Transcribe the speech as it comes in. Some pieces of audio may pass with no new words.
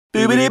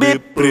Hey,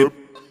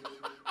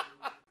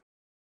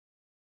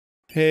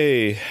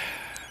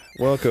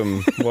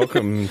 welcome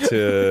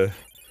to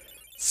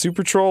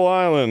Super Troll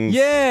Island.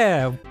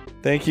 Yeah.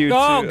 Thank you.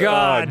 Oh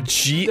God.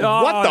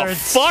 What the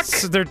fuck?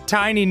 They're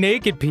tiny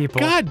naked people.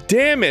 God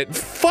damn it!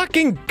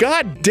 Fucking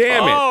god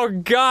damn it!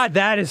 Oh God,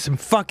 that is some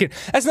fucking.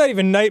 That's not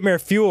even nightmare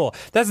fuel.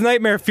 That's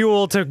nightmare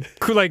fuel to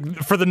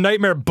for the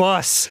nightmare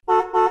bus.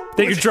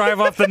 They could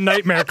drive off the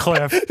nightmare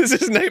cliff. This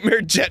is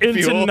nightmare jet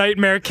into fuel.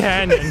 Nightmare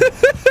Canyon.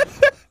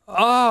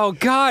 Oh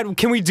God,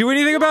 can we do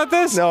anything about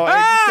this? No,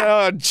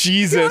 oh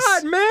Jesus.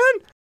 God, man.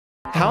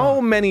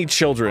 How many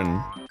children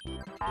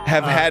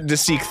have had to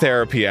seek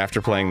therapy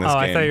after playing this game?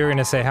 I thought you were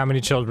gonna say how many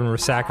children were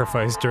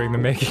sacrificed during the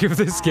making of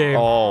this game.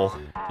 All.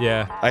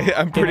 Yeah.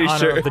 I'm pretty in honor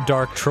sure. of the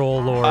Dark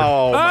Troll Lord.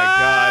 Oh my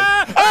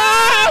God.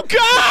 Oh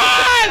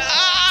God!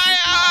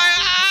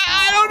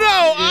 I don't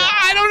know.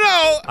 I don't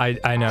know.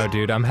 I know,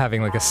 dude. I'm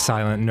having like a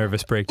silent,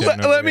 nervous breakdown.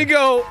 Let me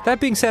go. That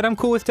being said, I'm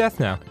cool with death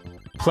now.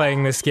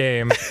 Playing this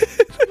game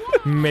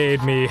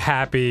made me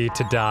happy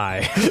to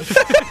die.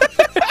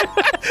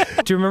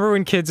 Do you remember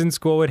when kids in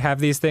school would have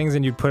these things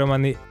and you'd put them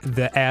on the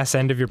ass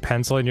end of your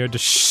pencil and you had to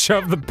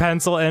shove the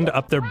pencil end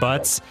up their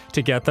butts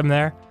to get them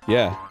there?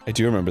 Yeah, I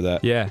do remember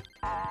that. Yeah.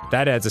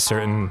 That adds a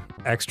certain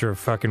extra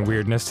fucking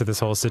weirdness to this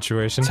whole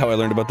situation. That's how I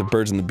learned about the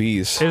birds and the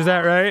bees. Is that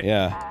right?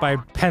 Yeah. By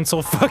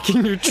pencil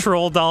fucking your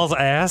troll doll's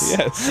ass?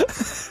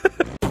 Yes.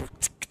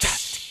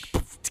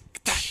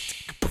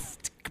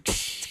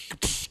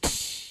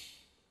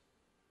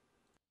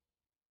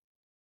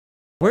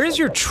 Where's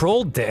your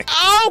troll dick?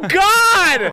 Oh God!